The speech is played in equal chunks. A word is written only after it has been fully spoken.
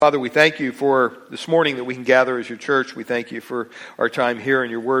Father, we thank you for this morning that we can gather as your church. We thank you for our time here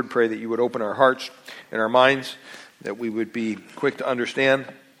in your word. Pray that you would open our hearts and our minds, that we would be quick to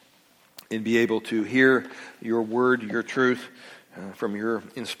understand and be able to hear your word, your truth from your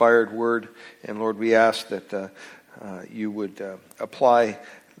inspired word. And Lord, we ask that you would apply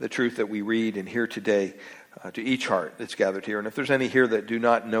the truth that we read and hear today to each heart that's gathered here. And if there's any here that do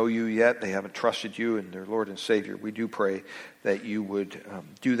not know you yet, they haven't trusted you and their Lord and Savior, we do pray that you would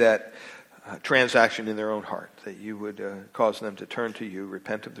do that transaction in their own heart, that you would cause them to turn to you,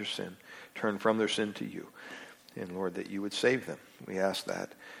 repent of their sin, turn from their sin to you. And Lord, that you would save them. We ask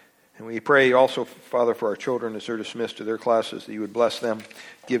that. And we pray also, Father, for our children as they're dismissed to their classes, that you would bless them,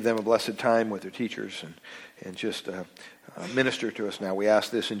 give them a blessed time with their teachers, and just minister to us now. We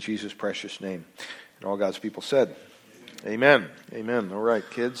ask this in Jesus' precious name. And all God's people said, amen. Amen. All right,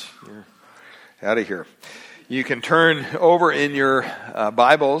 kids, you're out of here. You can turn over in your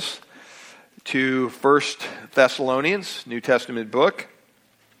Bibles to 1 Thessalonians, New Testament book.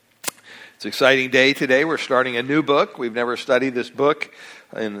 It's an exciting day today. We're starting a new book. We've never studied this book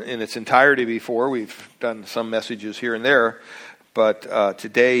in its entirety before. We've done some messages here and there. But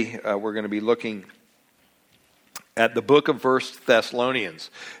today we're going to be looking at the book of 1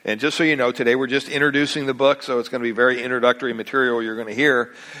 Thessalonians. And just so you know, today we're just introducing the book, so it's going to be very introductory material you're going to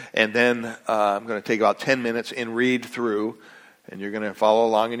hear. And then I'm going to take about 10 minutes and read through, and you're going to follow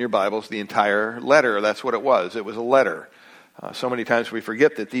along in your Bibles, the entire letter. That's what it was. It was a letter. So many times we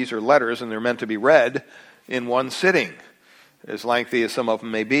forget that these are letters, and they're meant to be read in one sitting, as lengthy as some of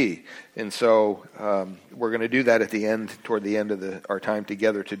them may be. And so we're going to do that at the end, toward the end of our time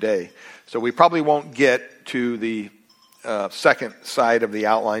together today. So we probably won't get to the second side of the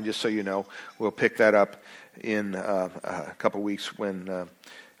outline, just so you know. We'll pick that up in a couple weeks when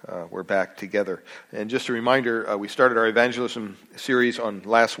we're back together. And just a reminder, we started our evangelism series on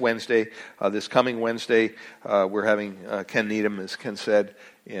last Wednesday. This coming Wednesday, we're having Ken Needham, as Ken said,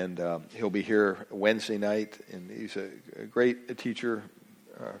 and he'll be here Wednesday night. And he's a great teacher,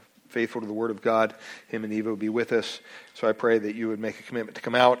 faithful to the Word of God. Him and Eva will be with us. So I pray that you would make a commitment to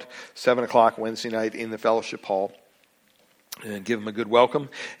come out 7 o'clock Wednesday night in the fellowship hall and give him a good welcome.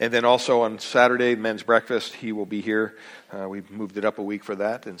 And then also on Saturday, men's breakfast, he will be here. We've moved it up a week for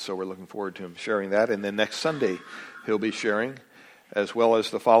that, and so we're looking forward to him sharing that. And then next Sunday, he'll be sharing, as well as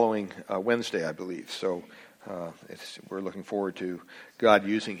the following Wednesday, I believe. So we're looking forward to God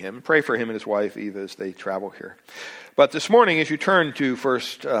using him. Pray for him and his wife, Eva, as they travel here. But this morning, as you turn to 1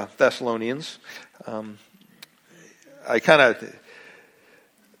 Thessalonians, I kind of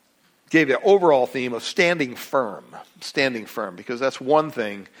gave the overall theme of standing firm, because that's one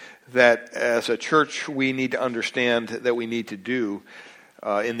thing that as a church we need to understand that we need to do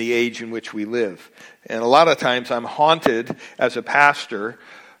in the age in which we live. And a lot of times I'm haunted as a pastor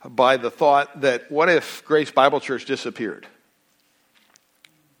by the thought that what if Grace Bible Church disappeared?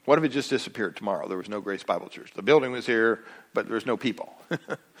 What if it just disappeared tomorrow? There was no Grace Bible Church. The building was here, but there's no people.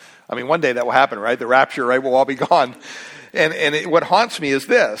 I mean, one day that will happen, right? The rapture, right? We'll all be gone. And what haunts me is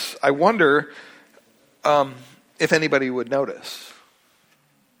this. I wonder if anybody would notice,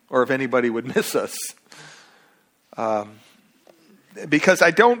 or if anybody would miss us. Because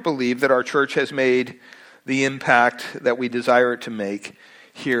I don't believe that our church has made the impact that we desire it to make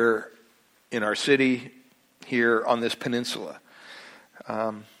here in our city, here on this peninsula.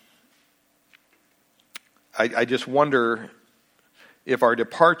 I just wonder if our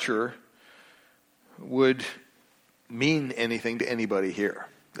departure would mean anything to anybody here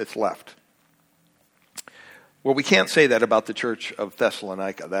that's left. Well, we can't say that about the church of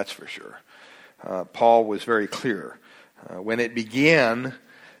Thessalonica, that's for sure. Paul was very clear. When it began,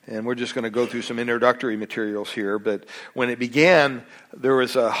 and we're just going to go through some introductory materials here, but when it began, there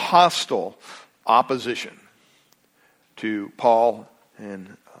was a hostile opposition to Paul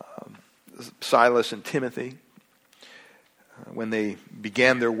and Silas and Timothy when they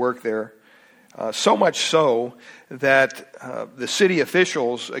began their work there. So much so that the city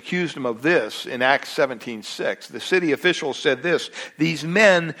officials accused them of this in Acts 17:6. The city officials said this: "These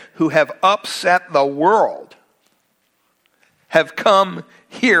men who have upset the world have come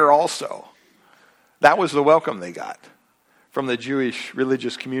here also." That was the welcome they got from the Jewish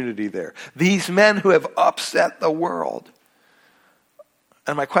religious community there. These men who have upset the world.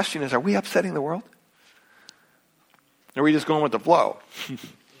 And my question is, are we upsetting the world? Or are we just going with the flow?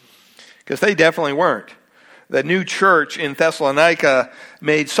 Because they definitely weren't. The new church in Thessalonica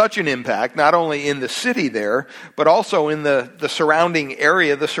made such an impact, not only in the city there, but also in the surrounding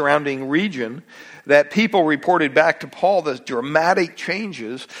area, the surrounding region, that people reported back to Paul the dramatic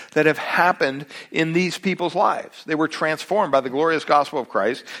changes that have happened in these people's lives. They were transformed by the glorious gospel of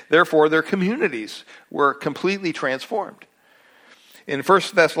Christ. Therefore, their communities were completely transformed. In 1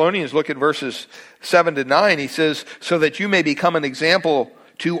 Thessalonians, look at verses 7 to 9. He says, so that you may become an example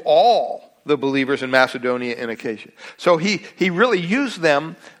to all the believers in Macedonia and Achaia. So he really used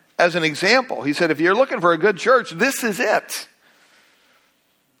them as an example. He said, if you're looking for a good church, this is it.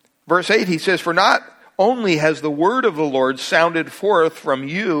 Verse 8, he says, for not only has the word of the Lord sounded forth from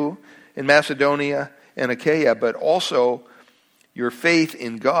you in Macedonia and Achaia, but also your faith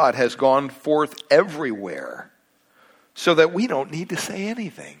in God has gone forth everywhere, so that we don't need to say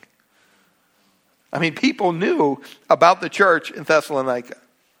anything. I mean, people knew about the church in Thessalonica.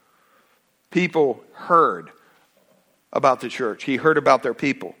 People heard about the church. He heard about their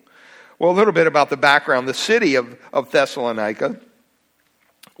people. Well, a little bit about the background. The city of Thessalonica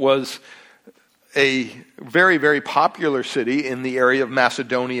was a very, very popular city in the area of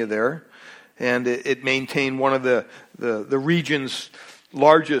Macedonia there. And it maintained one of the region's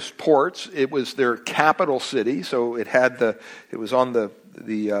largest ports. It was their capital city, so it was on the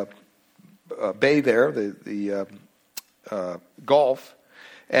bay there, the Gulf.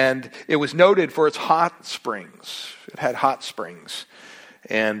 And it was noted for its hot springs. It had hot springs.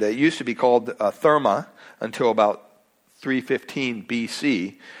 And it used to be called Therma until about 315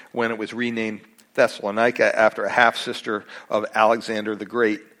 BC, when it was renamed Thessalonica after a half-sister of Alexander the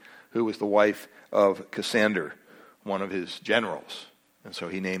Great, who was the wife of Cassander, one of his generals. And so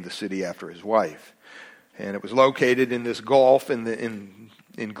he named the city after his wife. And it was located in this gulf in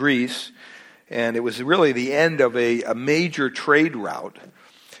Greece. And it was really the end of a major trade route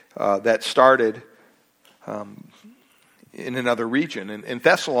that started in another region. And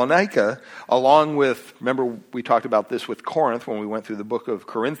Thessalonica, along with, remember we talked about this with Corinth when we went through the book of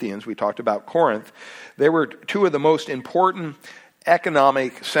Corinthians, we talked about Corinth. They were two of the most important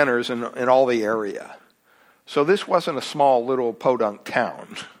economic centers in all the area. So this wasn't a small little podunk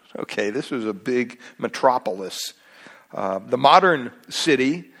town. Okay, this was a big metropolis. The modern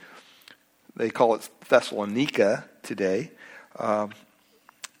city, they call it Thessalonica today,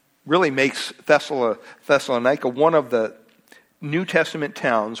 really makes Thessalonica one of the New Testament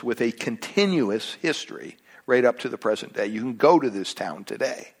towns with a continuous history right up to the present day. You can go to this town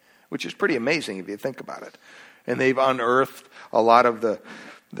today, which is pretty amazing if you think about it. And they've unearthed a lot of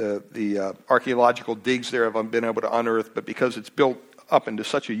the archaeological digs there have been able to unearth, but because it's built up into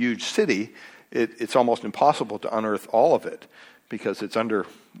such a huge city, it's almost impossible to unearth all of it because it's under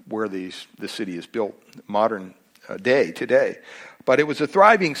where the city is built modern day today. But it was a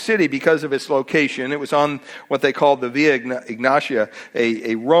thriving city because of its location. It was on what they called the Via Egnatia,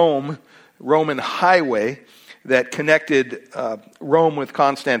 a Roman highway that connected Rome with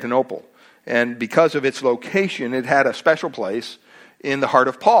Constantinople. And because of its location, it had a special place in the heart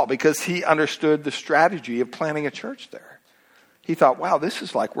of Paul because he understood the strategy of planting a church there. He thought, wow, this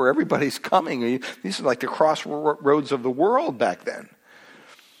is like where everybody's coming. This is like the crossroads of the world back then.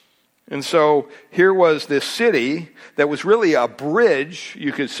 And so here was this city that was really a bridge,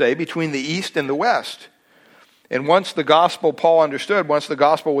 you could say, between the east and the west. And once the gospel, Paul understood, once the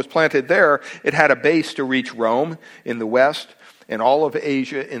gospel was planted there, it had a base to reach Rome in the west and all of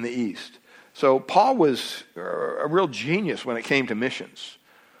Asia in the east. So Paul was a real genius when it came to missions.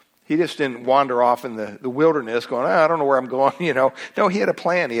 He just didn't wander off in the wilderness going, I don't know where I'm going, No, he had a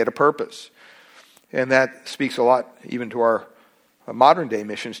plan, he had a purpose. And that speaks a lot even to our modern day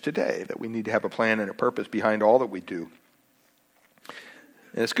missions today, that we need to have a plan and a purpose behind all that we do.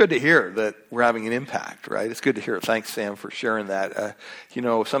 And it's good to hear that we're having an impact, right? It's good to hear. Thanks, Sam, for sharing that.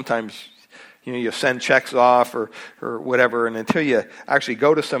 Sometimes you send checks off or whatever, and until you actually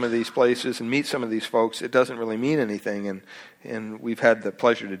go to some of these places and meet some of these folks, it doesn't really mean anything. And we've had the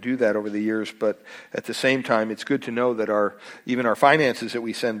pleasure to do that over the years. But at the same time, it's good to know that even our finances that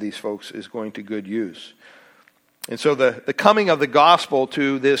we send these folks is going to good use. And so the coming of the gospel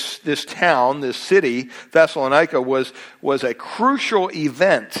to this town, this city, Thessalonica, was a crucial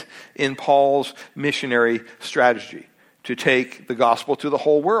event in Paul's missionary strategy, to take the gospel to the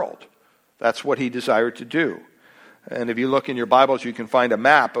whole world. That's what he desired to do. And if you look in your Bibles, you can find a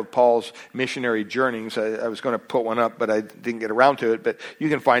map of Paul's missionary journeys. I was going to put one up, but I didn't get around to it. But you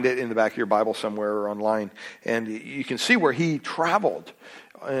can find it in the back of your Bible somewhere or online. And you can see where he traveled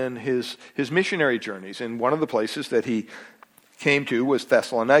in his missionary journeys. And one of the places that he came to was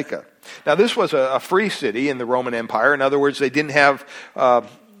Thessalonica. Now, this was a free city in the Roman Empire. In other words, they didn't have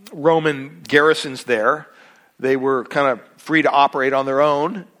Roman garrisons there. They were kind of free to operate on their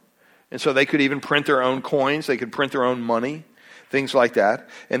own. And so they could even print their own coins. They could print their own money. things like that.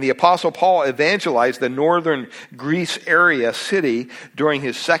 And the Apostle Paul evangelized the northern Greece area city during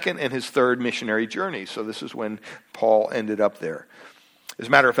his second and his third missionary journey. So this is when Paul ended up there. As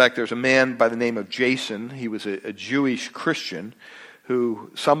a matter of fact, there's a man by the name of Jason. He was a Jewish Christian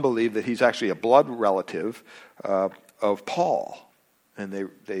who some believe that he's actually a blood relative of Paul. And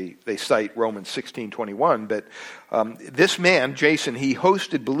they cite Romans 16:21. But this man, Jason, he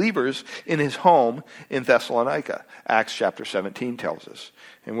hosted believers in his home in Thessalonica. Acts chapter 17 tells us.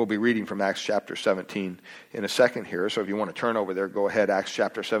 And we'll be reading from Acts chapter 17 in a second here. So if you want to turn over there, go ahead. Acts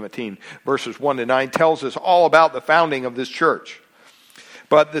chapter 17, verses 1 to 9 tells us all about the founding of this church.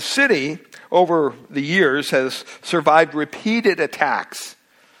 But the city, over the years, has survived repeated attacks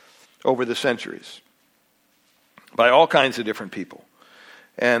over the centuries by all kinds of different people.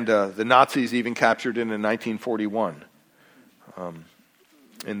 And the Nazis even captured it in 1941.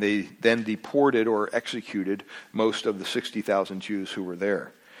 And they then deported or executed most of the 60,000 Jews who were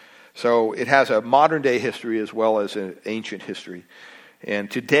there. So it has a modern-day history as well as an ancient history. And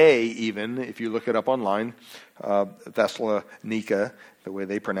today, even, if you look it up online, Thessalonica, the way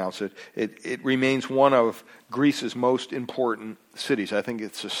they pronounce it, it remains one of Greece's most important cities. I think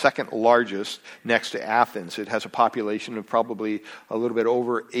it's the second largest next to Athens. It has a population of probably a little bit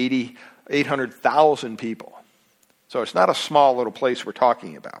over 800,000 people. So it's not a small little place we're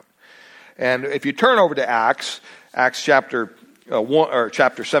talking about. And if you turn over to Acts chapter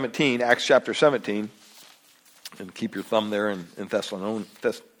 17, and keep your thumb there in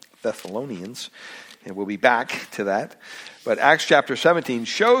Thessalonians, and we'll be back to that. But Acts chapter 17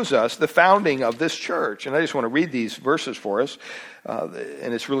 shows us the founding of this church. And I just want to read these verses for us.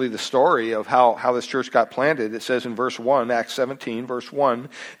 And it's really the story of how this church got planted. It says in verse 1, Acts 17, verse 1,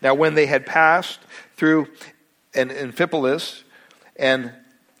 "Now when they had passed through Amphipolis and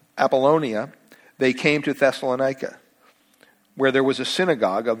Apollonia, they came to Thessalonica, where there was a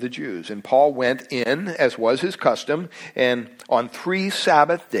synagogue of the Jews. And Paul went in, as was his custom, and on 3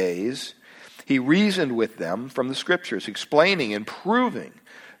 Sabbath days he reasoned with them from the Scriptures, explaining and proving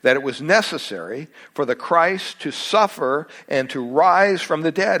that it was necessary for the Christ to suffer and to rise from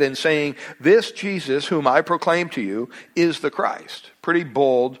the dead, and saying, 'This Jesus whom I proclaim to you is the Christ.'" Pretty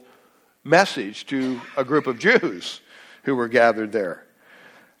bold message to a group of Jews who were gathered there.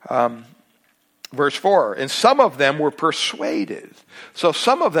 Verse 4, "And some of them were persuaded." So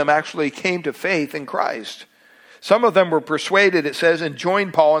some of them actually came to faith in Christ. Some of them were persuaded, it says, and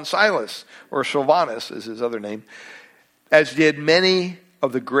joined Paul and Silas, or Silvanus is his other name, as did many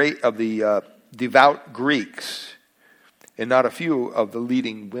of the devout Greeks, and not a few of the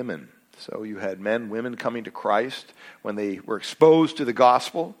leading women. So you had men, women coming to Christ when they were exposed to the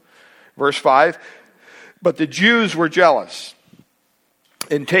gospel. Verse 5, "But the Jews were jealous.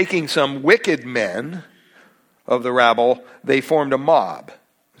 In taking some wicked men of the rabble, they formed a mob,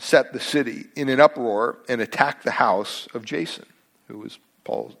 set the city in an uproar, and attacked the house of Jason," who was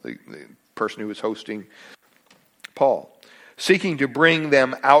Paul, the person who was hosting Paul, "seeking to bring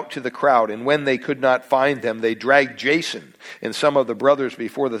them out to the crowd. And when they could not find them, they dragged Jason and some of the brothers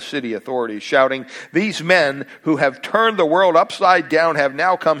before the city authorities, shouting, 'These men who have turned the world upside down have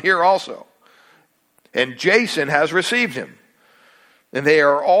now come here also. And Jason has received him. And they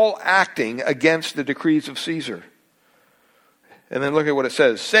are all acting against the decrees of Caesar.' And then look at what it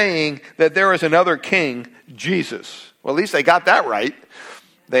says, saying that there is another king, Jesus." Well, at least they got that right.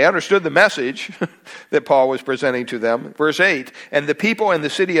 They understood the message that Paul was presenting to them. Verse 8, "And the people and the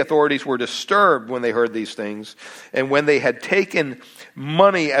city authorities were disturbed when they heard these things. And when they had taken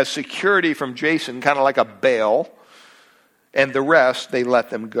money as security from Jason, kind of like a bail, and the rest, they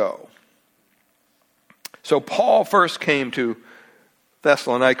let them go." So Paul first came to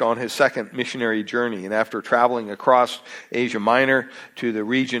Thessalonica on his second missionary journey, and after traveling across Asia Minor to the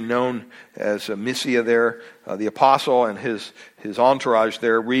region known as Mysia there, the apostle and his entourage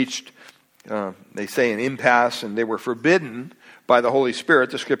there reached, they say, an impasse, and they were forbidden by the Holy Spirit,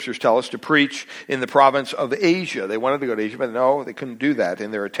 the Scriptures tell us, to preach in the province of Asia. They wanted to go to Asia, but no, they couldn't do that,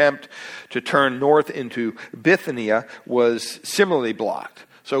 and their attempt to turn north into Bithynia was similarly blocked.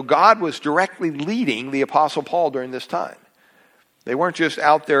 So God was directly leading the apostle Paul during this time. They weren't just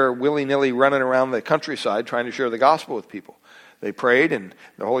out there willy-nilly running around the countryside trying to share the gospel with people. They prayed, and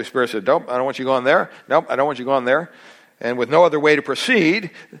the Holy Spirit said, "Nope, I don't want you going there. Nope, I don't want you going there." And with no other way to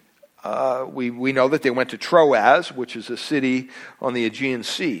proceed, we know that they went to Troas, which is a city on the Aegean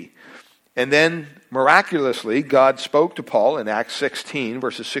Sea. And then, miraculously, God spoke to Paul in Acts 16,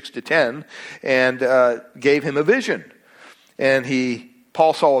 verses 6 to 10, and gave him a vision. And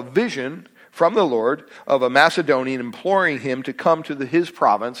Paul saw a vision from the Lord of a Macedonian imploring him to come to his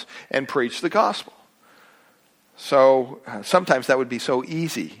province and preach the gospel. So sometimes that would be so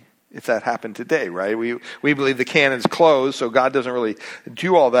easy if that happened today, right? We believe the canon's closed, so God doesn't really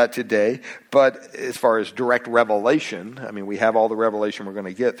do all that today. But as far as direct revelation, I mean, we have all the revelation we're going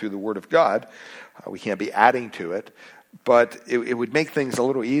to get through the Word of God. We can't be adding to it. But it would make things a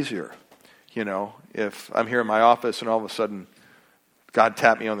little easier, if I'm here in my office and all of a sudden God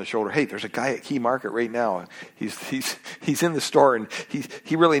tapped me on the shoulder. Hey, there's a guy at Key Market right now. He's in the store and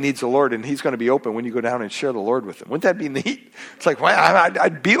he really needs the Lord and he's going to be open when you go down and share the Lord with him. Wouldn't that be neat? It's like, well,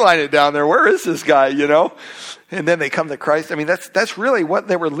 I'd beeline it down there. Where is this guy, And then they come to Christ. I mean, that's really what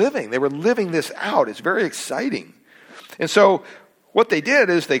they were living. They were living this out. It's very exciting. And so what they did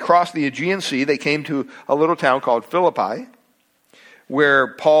is they crossed the Aegean Sea. They came to a little town called Philippi,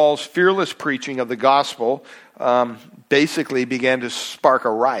 where Paul's fearless preaching of the gospel basically began to spark a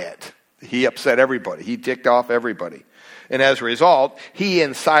riot. He upset everybody. He ticked off everybody. And as a result, he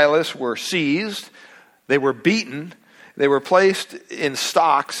and Silas were seized. They were beaten. They were placed in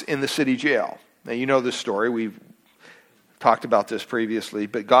stocks in the city jail. Now, you know this story. We've talked about this previously.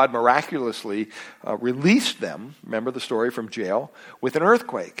 But God miraculously released them, remember the story, from jail, with an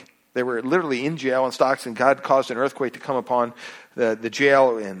earthquake. They were literally in jail in stocks, and God caused an earthquake to come upon the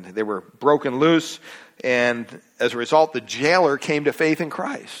jail, and they were broken loose. And as a result, the jailer came to faith in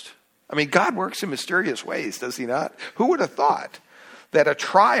Christ. I mean, God works in mysterious ways, does he not? Who would have thought that a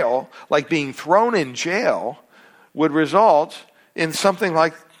trial like being thrown in jail would result in something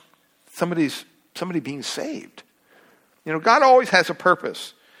like somebody being saved? God always has a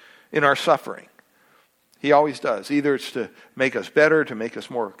purpose in our suffering. He always does. Either it's to make us better, to make us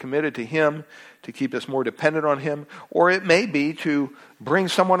more committed to him, to keep us more dependent on him, or it may be to bring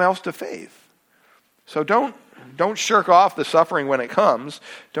someone else to faith. So don't shirk off the suffering when it comes.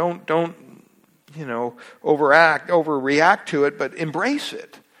 Don't overreact to it, but embrace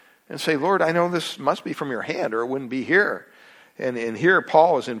it and say, Lord, I know this must be from your hand or it wouldn't be here. And here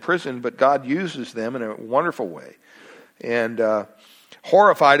Paul is in prison, but God uses them in a wonderful way. And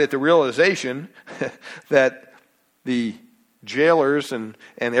horrified at the realization that the jailers and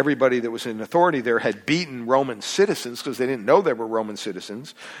everybody that was in authority there had beaten Roman citizens because they didn't know they were Roman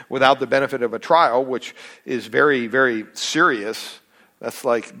citizens without the benefit of a trial, which is very, very serious. That's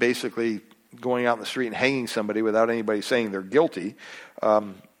like basically going out in the street and hanging somebody without anybody saying they're guilty.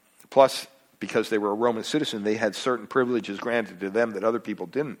 Plus, because they were a Roman citizen, they had certain privileges granted to them that other people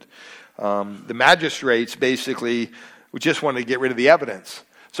didn't. The magistrates basically just wanted to get rid of the evidence.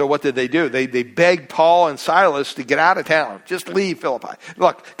 So what did they do? They begged Paul and Silas to get out of town. Just leave Philippi.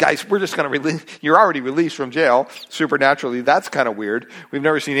 Look, guys, we're just going to release. You're already released from jail. Supernaturally, that's kind of weird. We've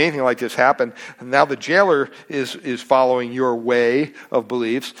never seen anything like this happen. And now the jailer is following your way of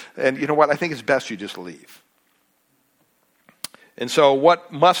beliefs. And you know what? I think it's best you just leave. And so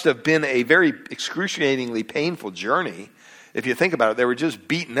what must have been a very excruciatingly painful journey, if you think about it, they were just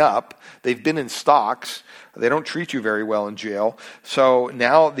beaten up. They've been in stocks. They don't treat you very well in jail. So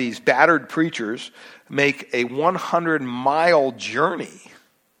now these battered preachers make a 100-mile journey.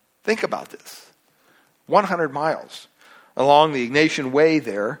 Think about this. 100 miles along the Ignatian Way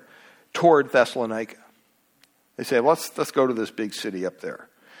there toward Thessalonica. They say, let's go to this big city up there.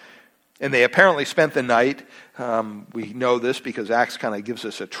 And they apparently spent the night. We know this because Acts kind of gives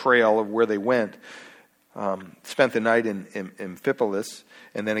us a trail of where they went. Spent the night in Amphipolis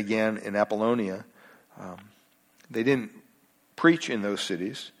and then again in Apollonia. They didn't preach in those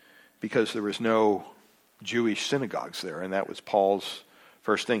cities because there was no Jewish synagogues there, and that was Paul's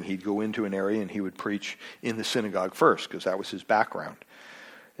first thing. He'd go into an area and he would preach in the synagogue first because that was his background.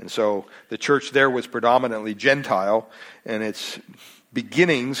 And so the church there was predominantly Gentile, and its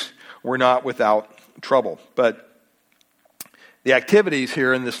beginnings were not without trouble. But the activities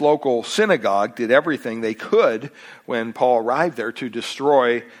here in this local synagogue did everything they could when Paul arrived there to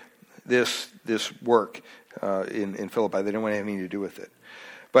destroy this work in Philippi. They didn't want anything to do with it.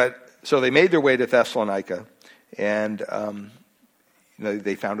 But so they made their way to Thessalonica, and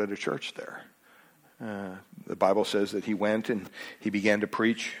they founded a church there. The Bible says that he went and he began to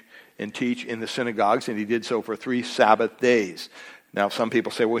preach and teach in the synagogues, and he did so for 3 Sabbath days. Now, some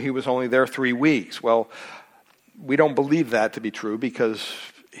people say, well, he was only there 3 weeks. Well, we don't believe that to be true because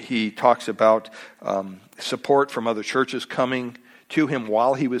he talks about support from other churches coming to him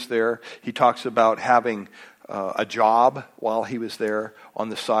while he was there. He talks about having a job while he was there on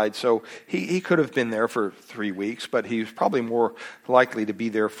the side. So he could have been there for 3 weeks, but he was probably more likely to be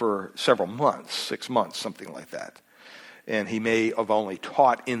there for several months, 6 months, something like that. And he may have only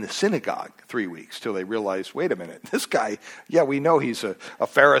taught in the synagogue 3 weeks till they realized, wait a minute, this guy, yeah, we know he's a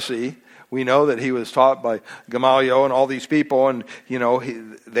Pharisee. We know that he was taught by Gamaliel and all these people, and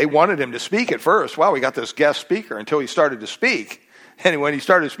they wanted him to speak at first. Wow, we got this guest speaker until he started to speak. And when he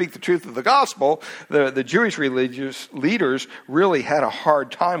started to speak the truth of the gospel, the Jewish religious leaders really had a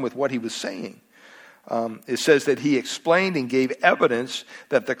hard time with what he was saying. It says that he explained and gave evidence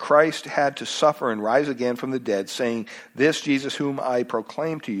that the Christ had to suffer and rise again from the dead, saying, "This Jesus whom I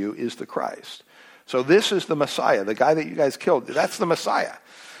proclaim to you is the Christ." So this is the Messiah, the guy that you guys killed. That's the Messiah.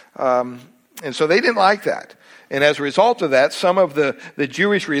 And so they didn't like that. And as a result of that, some of the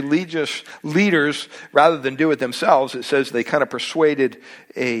Jewish religious leaders, rather than do it themselves, it says they kind of persuaded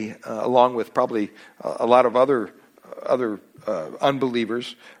along with probably a lot of other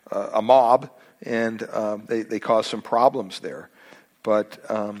unbelievers, a mob, and they caused some problems there. But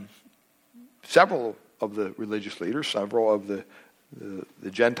several of the religious leaders, several of the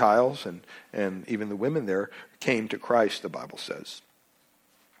Gentiles, and even the women there came to Christ, the Bible says.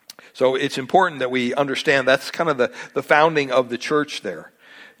 So it's important that we understand that's kind of the founding of the church there.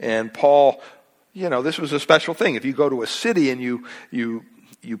 And Paul, this was a special thing. If you go to a city and you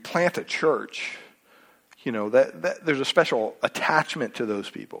plant a church, that there's a special attachment to those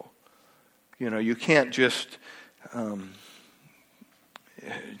people. You can't just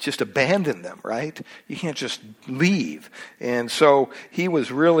abandon them, right? You can't just leave. And so he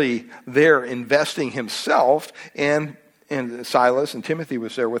was really there investing himself, and Silas and Timothy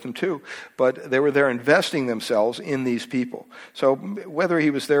was there with him too, but they were there investing themselves in these people. So whether he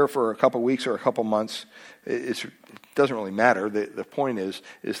was there for a couple of weeks or a couple of months, it doesn't really matter. The point is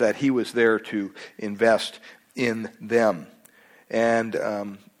that he was there to invest in them. And,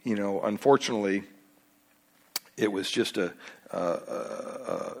 unfortunately, it was just a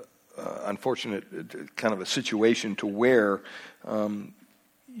unfortunate kind of a situation to where,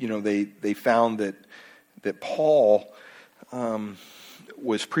 they found that Paul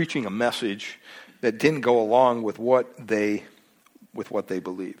was preaching a message that didn't go along with what they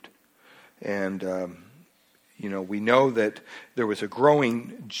believed. And we know that there was a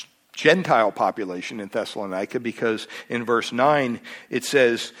growing Gentile population in Thessalonica, because in verse 9 it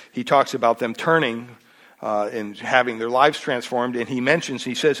says, he talks about them turning and having their lives transformed, and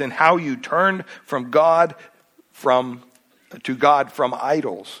he says, and how you turned from God to God from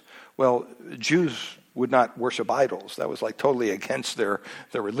idols. Well, Jews would not worship idols. That was like totally against their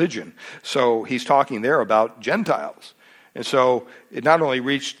religion. So he's talking there about Gentiles. And so it not only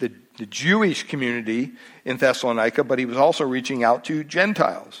reached the Jewish community in Thessalonica, but he was also reaching out to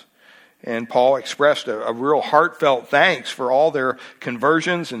Gentiles. And Paul expressed a real heartfelt thanks for all their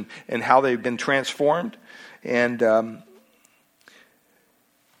conversions and how they've been transformed. And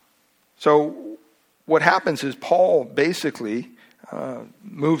so what happens is Paul basically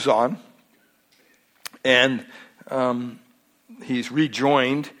moves on. And he's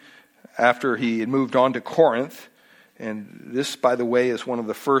rejoined after he had moved on to Corinth. And this, by the way, is one of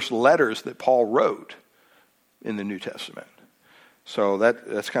the first letters that Paul wrote in the New Testament. So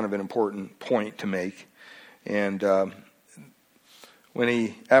that's kind of an important point to make. And after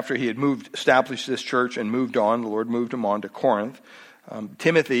he had established this church and moved on, the Lord moved him on to Corinth.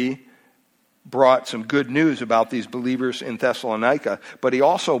 Timothy brought some good news about these believers in Thessalonica, but he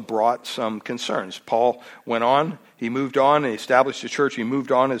also brought some concerns. Paul went on, he moved on, and established a church. He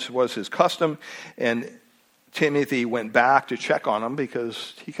moved on as was his custom, and Timothy went back to check on him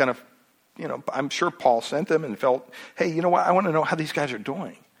because he kind of, I'm sure Paul sent them and felt, hey, you know what, I want to know how these guys are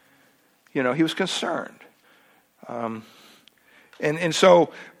doing. He was concerned. And so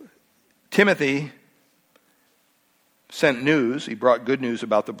Timothy sent news. He brought good news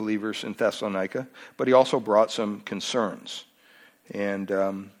about the believers in Thessalonica, but he also brought some concerns. And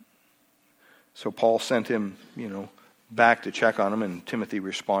so Paul sent him, back to check on him, and Timothy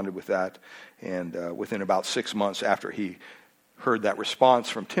responded with that. And within about 6 months after he heard that response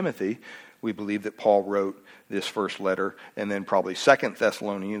from Timothy, we believe that Paul wrote this first letter, and then probably 2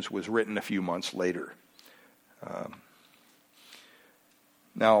 Thessalonians was written a few months later.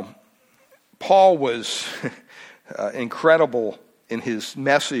 Now, Paul was incredible in his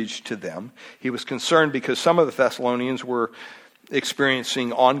message to them. He was concerned because some of the Thessalonians were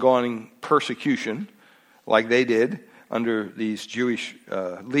experiencing ongoing persecution, like they did under these Jewish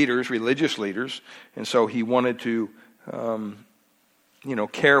leaders, religious leaders, and so he wanted to,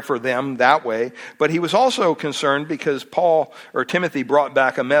 care for them that way. But he was also concerned because Timothy brought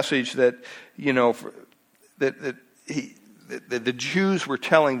back a message that, that the Jews were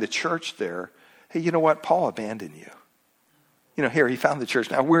telling the church there, hey, you know what? Paul abandoned you. Here, he found the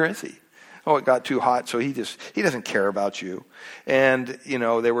church. Now, where is he? Oh, it got too hot, so he doesn't care about you. And,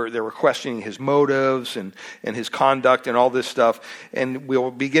 they were questioning his motives and his conduct and all this stuff. And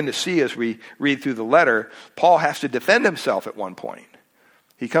we'll begin to see as we read through the letter, Paul has to defend himself at one point.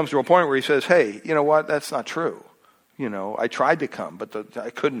 He comes to a point where he says, hey, you know what, that's not true. I tried to come, but I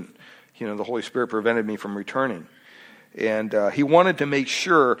couldn't. The Holy Spirit prevented me from returning. And he wanted to make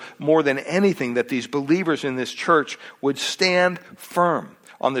sure, more than anything, that these believers in this church would stand firm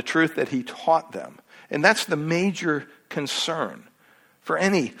on the truth that he taught them. And that's the major concern for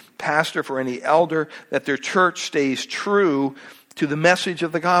any pastor, for any elder, that their church stays true to the message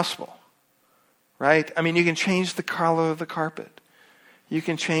of the gospel. Right? I mean, you can change the color of the carpet. You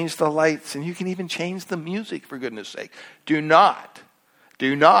can change the lights, and you can even change the music, for goodness sake. Do not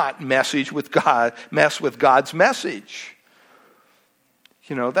mess with God's message.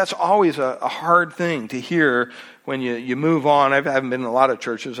 That's always a hard thing to hear when you move on. I haven't been in a lot of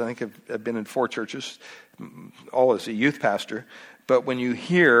churches. I think I've been in 4 churches, all as a youth pastor. But when you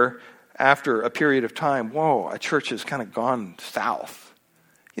hear after a period of time, whoa, a church has kind of gone south,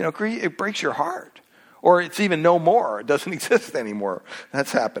 it breaks your heart. Or it's even no more. It doesn't exist anymore.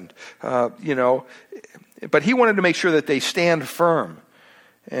 That's happened. But he wanted to make sure that they stand firm.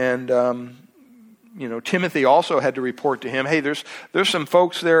 And, Timothy also had to report to him, hey, there's some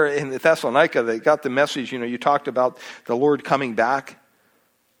folks there in Thessalonica that got the message, you talked about the Lord coming back,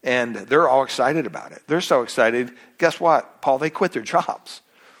 and they're all excited about it. They're so excited. Guess what, Paul? They quit their jobs.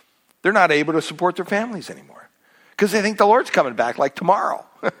 They're not able to support their families anymore because they think the Lord's coming back like tomorrow.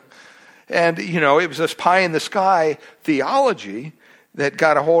 And, it was this pie-in-the-sky theology that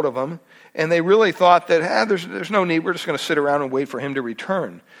got a hold of them. And they really thought that, there's no need. We're just going to sit around and wait for him to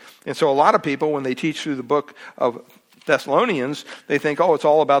return. And so a lot of people, when they teach through the book of Thessalonians, they think, it's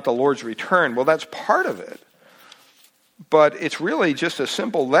all about the Lord's return. Well, that's part of it. But it's really just a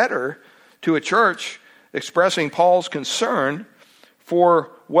simple letter to a church expressing Paul's concern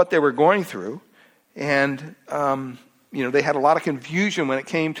for what they were going through. And, they had a lot of confusion when it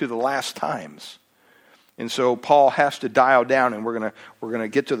came to the last times. And so Paul has to dial down, and we're going to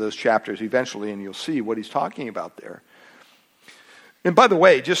get to those chapters eventually, and you'll see what he's talking about there. And by the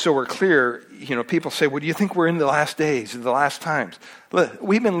way, just so we're clear, people say, well, do you think we're in the last days, in the last times? Look,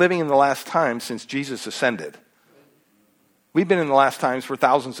 we've been living in the last times since Jesus ascended. We've been in the last times for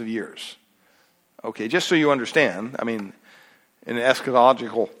thousands of years. Okay, just so you understand, in an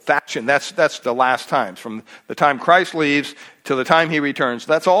eschatological fashion, that's the last times. From the time Christ leaves till the time he returns,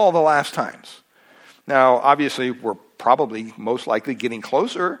 that's all the last times. Now, obviously, we're probably most likely getting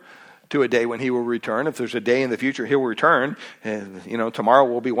closer to a day when he will return. If there's a day in the future he'll return, and, tomorrow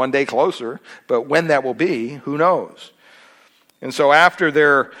will be one day closer. But when that will be, who knows? And so after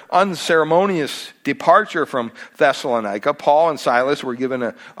their unceremonious departure from Thessalonica, Paul and Silas were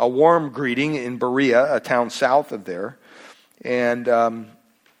given a warm greeting in Berea, a town south of there. And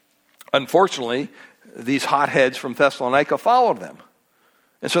unfortunately, these hotheads from Thessalonica followed them.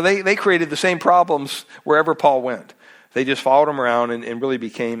 And so they created the same problems wherever Paul went. They just followed him around and really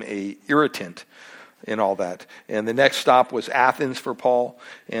became an irritant in all that. And the next stop was Athens for Paul,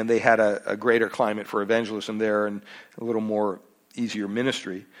 and they had a greater climate for evangelism there and a little more easier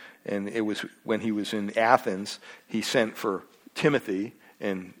ministry. And it was when he was in Athens, he sent for Timothy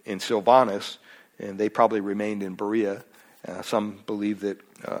and Silvanus, and they probably remained in Berea. Some believe that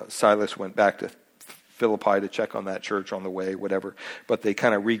Silas went back to Philippi to check on that church on the way, whatever. But they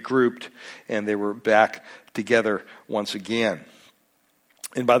kind of regrouped, and they were back together once again.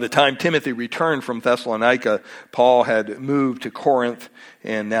 And by the time Timothy returned from Thessalonica, Paul had moved to Corinth,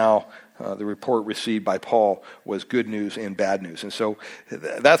 and now the report received by Paul was good news and bad news. And so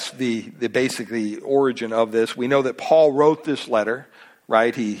that's the basically origin of this. We know that Paul wrote this letter.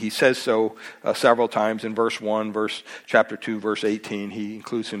 Right, he says so several times in verse 1, chapter 2, verse 18. He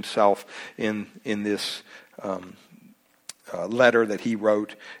includes himself in this letter that he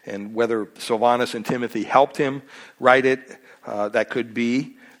wrote. And whether Silvanus and Timothy helped him write it, that could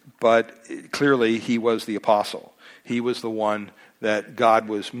be. But clearly he was the apostle. He was the one that God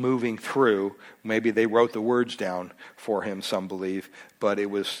was moving through. Maybe they wrote the words down for him, some believe. But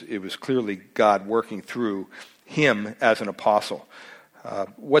it was clearly God working through him as an apostle.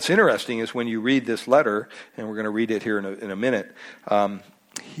 What's interesting is when you read this letter, and we're going to read it here in a minute,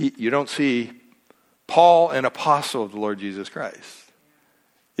 you don't see Paul, an apostle of the Lord Jesus Christ.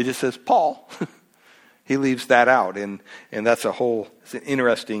 It just says Paul. He leaves that out, and that's it's an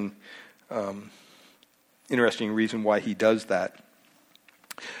interesting reason why he does that.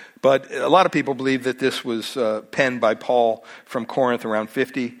 But a lot of people believe that this was penned by Paul from Corinth around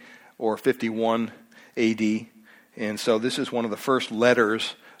 50 or 51 A.D., and so this is one of the first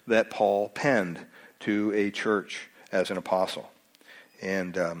letters that Paul penned to a church as an apostle.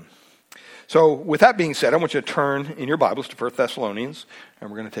 And so with that being said, I want you to turn in your Bibles to 1 Thessalonians, and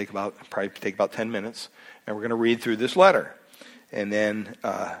we're going to probably take about 10 minutes, and we're going to read through this letter. And then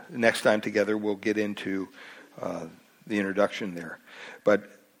next time together we'll get into the introduction there. But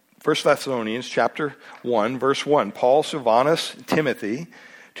 1 Thessalonians chapter 1, verse 1, Paul, Silvanus, Timothy,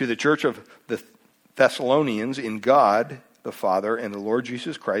 to the church of the Thessalonians in God the Father and the Lord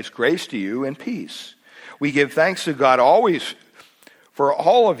Jesus Christ, grace to you and peace. We give thanks to God always for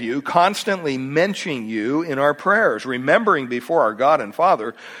all of you, constantly mentioning you in our prayers, remembering before our God and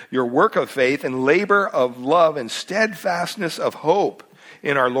Father your work of faith and labor of love and steadfastness of hope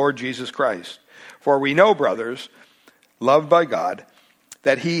in our Lord Jesus Christ. For we know, brothers, loved by God,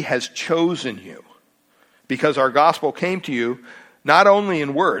 that he has chosen you, because our gospel came to you not only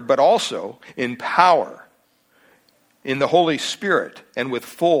in word, but also in power, in the Holy Spirit, and with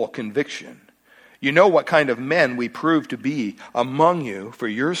full conviction. You know what kind of men we proved to be among you for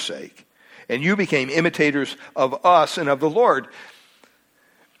your sake, and you became imitators of us and of the Lord.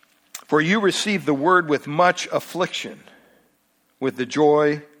 For you received the word with much affliction, with the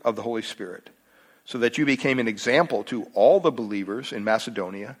joy of the Holy Spirit, so that you became an example to all the believers in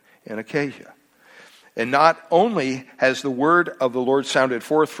Macedonia and Achaia. And not only has the word of the Lord sounded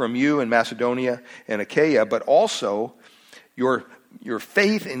forth from you in Macedonia and Achaia, but also your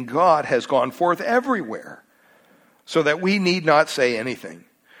faith in God has gone forth everywhere, so that we need not say anything.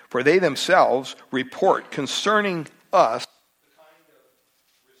 For they themselves report concerning us the kind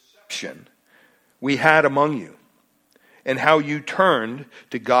of reception we had among you, and how you turned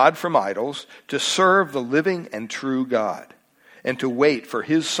to God from idols to serve the living and true God, and to wait for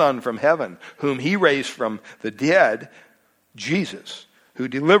his Son from heaven, whom he raised from the dead, Jesus, who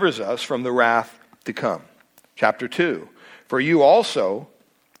delivers us from the wrath to come. Chapter 2. For you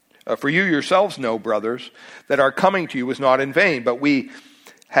yourselves know, brothers, that our coming to you was not in vain, but we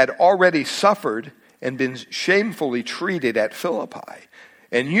had already suffered and been shamefully treated at Philippi.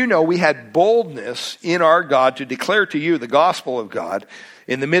 And you know we had boldness in our God to declare to you the gospel of God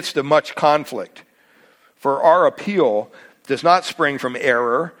in the midst of much conflict. For our appeal does not spring from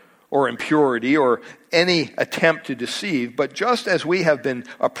error or impurity or any attempt to deceive, but just as we have been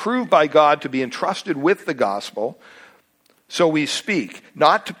approved by God to be entrusted with the gospel, so we speak,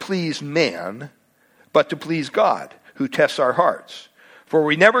 not to please man, but to please God, who tests our hearts. For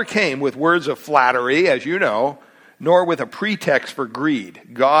we never came with words of flattery, as you know, nor with a pretext for greed.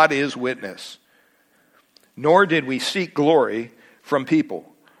 God is witness. Nor did we seek glory from people,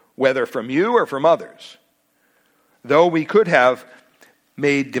 whether from you or from others, though we could have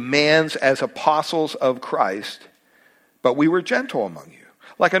made demands as apostles of Christ, but we were gentle among you,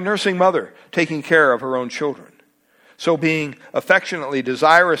 like a nursing mother taking care of her own children. So being affectionately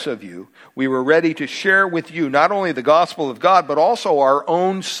desirous of you, we were ready to share with you not only the gospel of God, but also our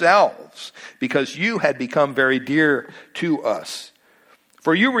own selves, because you had become very dear to us.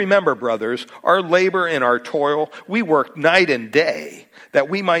 For you remember, brothers, our labor and our toil. We worked night and day, that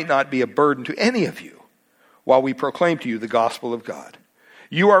we might not be a burden to any of you, while we proclaim to you the gospel of God.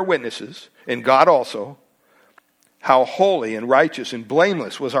 You are witnesses, and God also, how holy and righteous and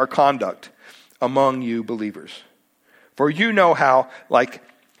blameless was our conduct among you believers. For you know how, like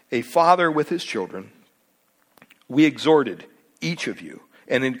a father with his children, we exhorted each of you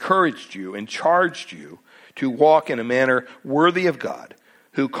and encouraged you and charged you to walk in a manner worthy of God,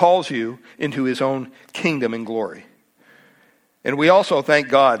 who calls you into his own kingdom and glory. And we also thank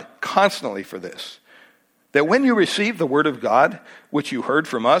God constantly for this, that when you received the word of God, which you heard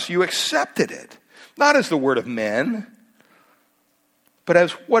from us, you accepted it, not as the word of men, but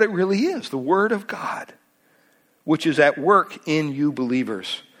as what it really is, the word of God, which is at work in you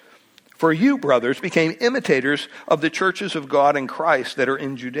believers. For you, brothers, became imitators of the churches of God in Christ that are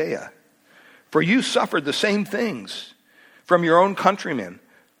in Judea. For you suffered the same things from your own countrymen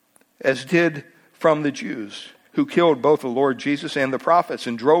as did from the Jews, who killed both the Lord Jesus and the prophets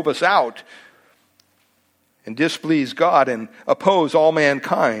and drove us out and displeased God and oppose all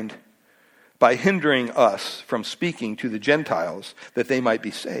mankind by hindering us from speaking to the Gentiles that they might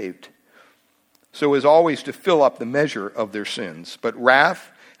be saved. So as always to fill up the measure of their sins. But wrath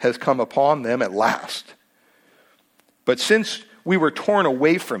has come upon them at last. But since we were torn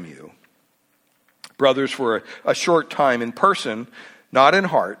away from you, brothers, for a short time in person, not in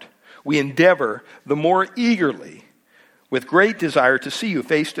heart, we endeavor the more eagerly, with great desire to see you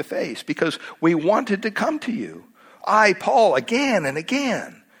face to face, because we wanted to come to you, I, Paul, again and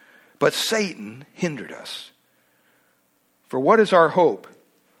again, but Satan hindered us. For what is our hope,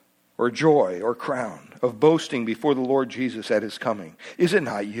 or joy or crown of boasting before the Lord Jesus at his coming? Is it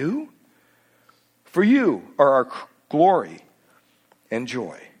not you? For you are our glory and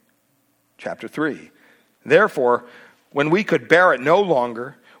joy. Chapter 3. Therefore, when we could bear it no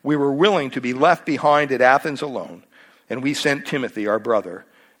longer, we were willing to be left behind at Athens alone, and we sent Timothy, our brother,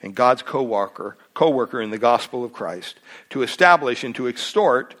 and God's co-worker in the gospel of Christ, to establish and to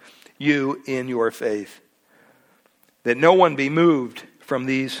exhort you in your faith, that no one be moved from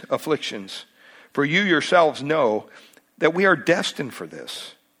these afflictions. For you yourselves know that we are destined for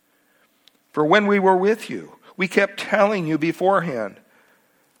this. For when we were with you, we kept telling you beforehand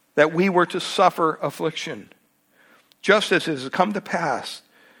that we were to suffer affliction, just as it has come to pass,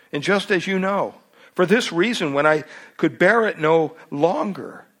 and just as you know. For this reason, when I could bear it no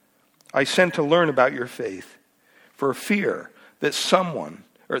longer, I sent to learn about your faith, for fear that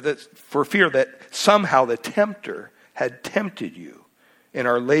somehow the tempter had tempted you, and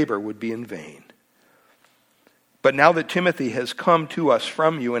our labor would be in vain. But now that Timothy has come to us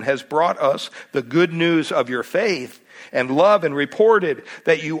from you and has brought us the good news of your faith and love, and reported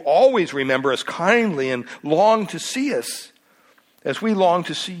that you always remember us kindly and long to see us as we long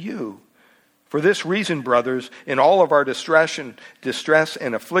to see you. For this reason, brothers, in all of our distress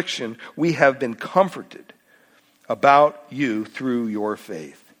and affliction, we have been comforted about you through your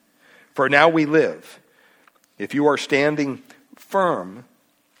faith. For now we live, if you are standing firm,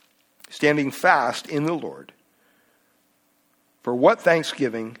 standing fast in the Lord. For what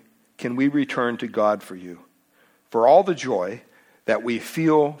thanksgiving can we return to God for you? For all the joy that we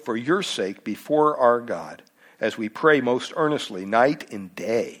feel for your sake before our God, as we pray most earnestly night and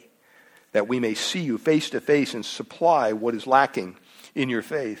day, that we may see you face to face and supply what is lacking in your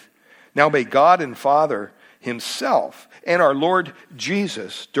faith. Now may God and Father himself and our Lord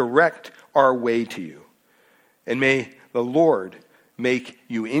Jesus direct our way to you. And may the Lord make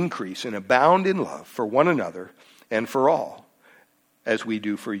you increase and abound in love for one another and for all, as we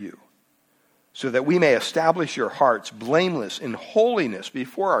do for you, so that we may establish your hearts blameless in holiness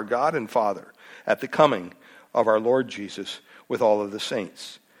before our God and Father at the coming of our Lord Jesus with all of the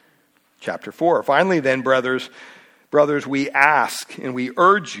saints. Chapter 4. Finally then, brothers, we ask and we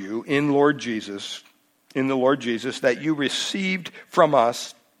urge you in the Lord Jesus, that you received from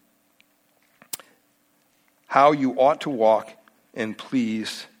us how you ought to walk and to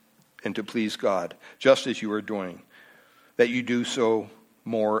please God, just as you are doing, that you do so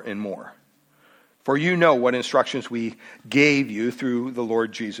more and more. For you know what instructions we gave you through the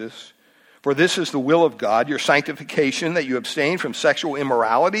Lord Jesus. For this is the will of God, your sanctification, that you abstain from sexual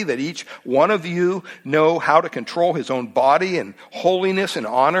immorality, that each one of you know how to control his own body in holiness and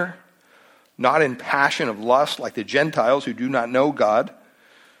honor, not in passion of lust like the Gentiles who do not know God,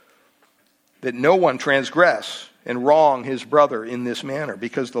 that no one transgress and wrong his brother in this manner,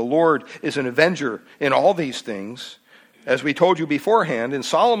 because the Lord is an avenger in all these things, as we told you beforehand and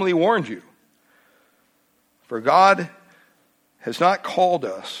solemnly warned you. For God has not called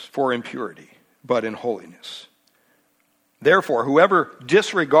us for impurity, but in holiness. Therefore, whoever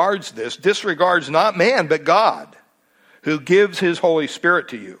disregards this disregards not man, but God, who gives his Holy Spirit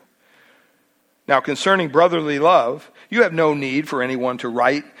to you. Now, concerning brotherly love, you have no need for anyone to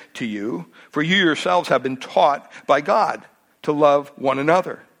write to you, for you yourselves have been taught by God to love one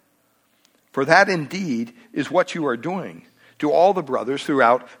another. For that indeed is what you are doing to all the brothers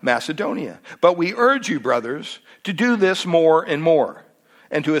throughout Macedonia. But we urge you, brothers, to do this more and more,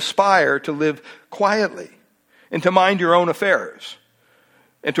 and to aspire to live quietly, and to mind your own affairs,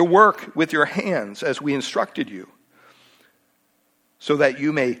 and to work with your hands as we instructed you, so that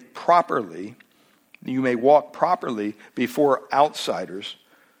you may walk properly before outsiders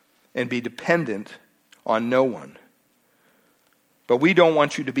and be dependent on no one. But we don't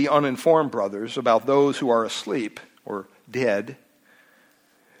want you to be uninformed, brothers, about those who are asleep or dead,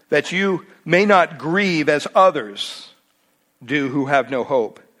 that you may not grieve as others do who have no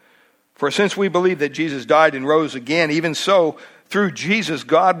hope. For since we believe that Jesus died and rose again, even so, through Jesus,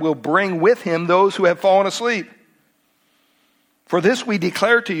 God will bring with him those who have fallen asleep. For this we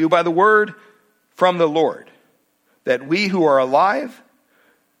declare to you by the word from the Lord, that we who are alive,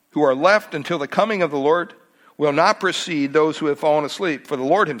 who are left until the coming of the Lord, will not precede those who have fallen asleep. For the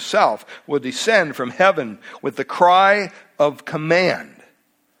Lord himself will descend from heaven with the cry of command,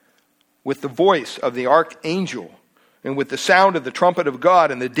 with the voice of the archangel, and with the sound of the trumpet of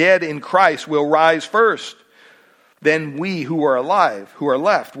God, and the dead in Christ will rise first. Then we who are alive, who are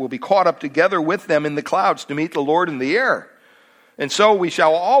left, will be caught up together with them in the clouds to meet the Lord in the air. And so we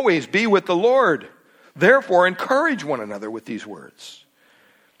shall always be with the Lord. Therefore, encourage one another with these words.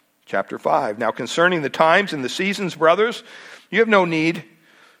 Chapter 5. Now concerning the times and the seasons, brothers, you have no need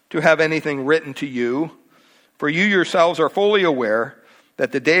to have anything written to you, for you yourselves are fully aware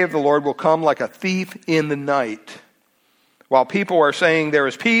that the day of the Lord will come like a thief in the night. While people are saying there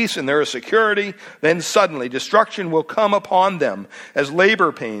is peace and there is security, then suddenly destruction will come upon them as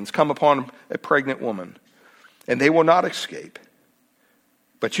labor pains come upon a pregnant woman, and they will not escape.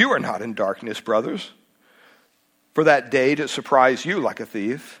 But you are not in darkness, brothers, for that day to surprise you like a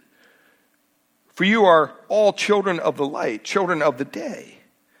thief. For you are all children of the light, children of the day.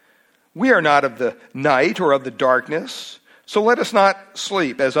 We are not of the night or of the darkness, so let us not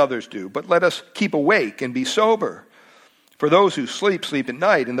sleep as others do, but let us keep awake and be sober. For those who sleep, sleep at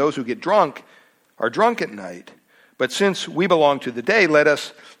night, and those who get drunk are drunk at night. But since we belong to the day, let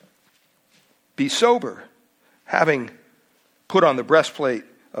us be sober, having put on the breastplate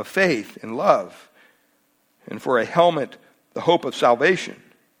of faith and love, and for a helmet, the hope of salvation.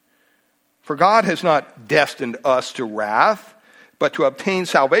 For God has not destined us to wrath, but to obtain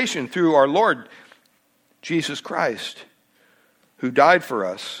salvation through our Lord Jesus Christ, who died for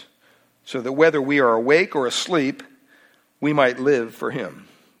us, so that whether we are awake or asleep, we might live for him.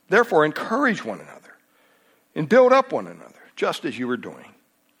 Therefore, encourage one another and build up one another, just as you are doing.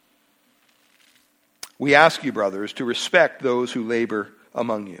 We ask you, brothers, to respect those who labor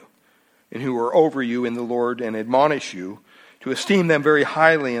among you and who are over you in the Lord, and admonish you to esteem them very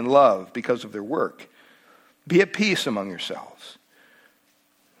highly in love because of their work. Be at peace among yourselves.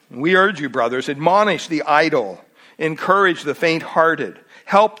 We urge you, brothers, admonish the idle, encourage the faint-hearted,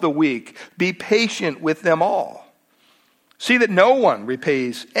 help the weak, be patient with them all. See that no one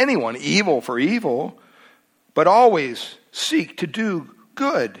repays anyone evil for evil, but always seek to do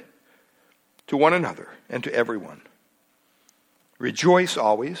good to one another and to everyone. Rejoice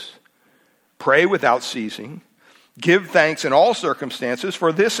always, pray without ceasing, give thanks in all circumstances,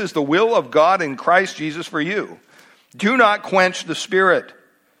 for this is the will of God in Christ Jesus for you. Do not quench the Spirit.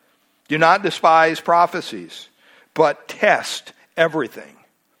 Do not despise prophecies, but test everything.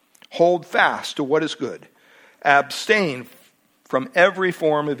 Hold fast to what is good. Abstain from every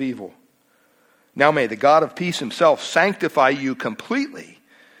form of evil. Now may the God of peace himself sanctify you completely,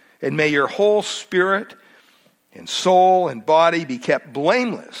 and may your whole spirit and soul and body be kept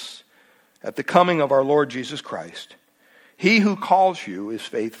blameless at the coming of our Lord Jesus Christ. He who calls you is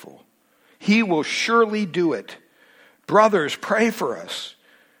faithful. He will surely do it. Brothers, pray for us.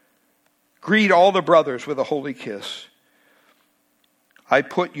 Greet all the brothers with a holy kiss. I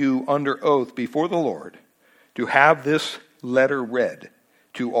put you under oath before the Lord to have this letter read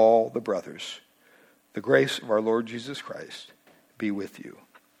to all the brothers. The grace of our Lord Jesus Christ be with you.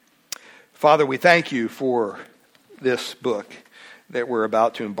 Father, we thank you for this book that we're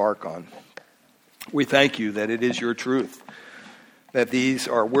about to embark on. We thank you that it is your truth, that these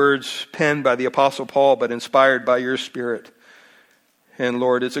are words penned by the Apostle Paul, but inspired by your Spirit. And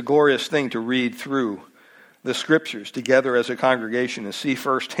Lord, it's a glorious thing to read through the Scriptures together as a congregation and see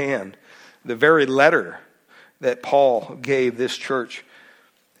firsthand the very letter that Paul gave this church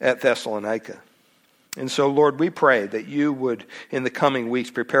at Thessalonica. And so, Lord, we pray that you would, in the coming weeks,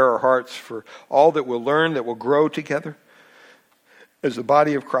 prepare our hearts for all that we'll learn, that will grow together as the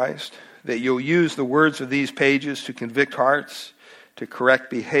body of Christ, that you'll use the words of these pages to convict hearts, to correct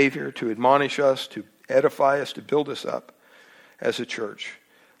behavior, to admonish us, to edify us, to build us up as a church.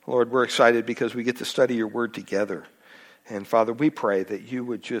 Lord, we're excited because we get to study your word together. And Father, we pray that you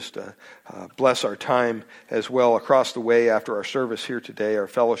would just bless our time as well across the way after our service here today, our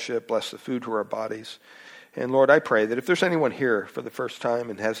fellowship, bless the food to our bodies. And Lord, I pray that if there's anyone here for the first time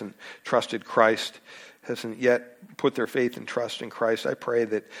and hasn't trusted Christ, hasn't yet put their faith and trust in Christ, I pray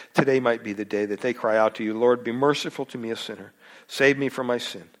that today might be the day that they cry out to you, Lord, be merciful to me, a sinner. Save me from my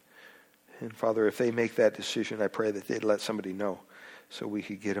sin. And Father, if they make that decision, I pray that they'd let somebody know so we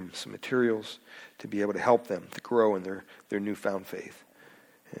could get them some materials to be able to help them to grow in their newfound faith.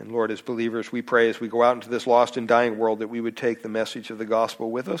 And Lord, as believers, we pray as we go out into this lost and dying world that we would take the message of the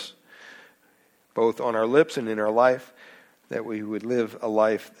gospel with us, both on our lips and in our life, that we would live a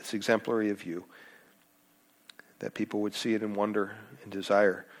life that's exemplary of you, that people would see it and wonder and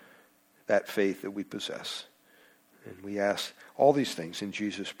desire that faith that we possess. And we ask all these things in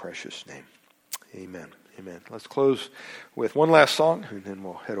Jesus' precious name. Amen. Amen. Let's close with one last song, and then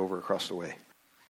we'll head over across the way.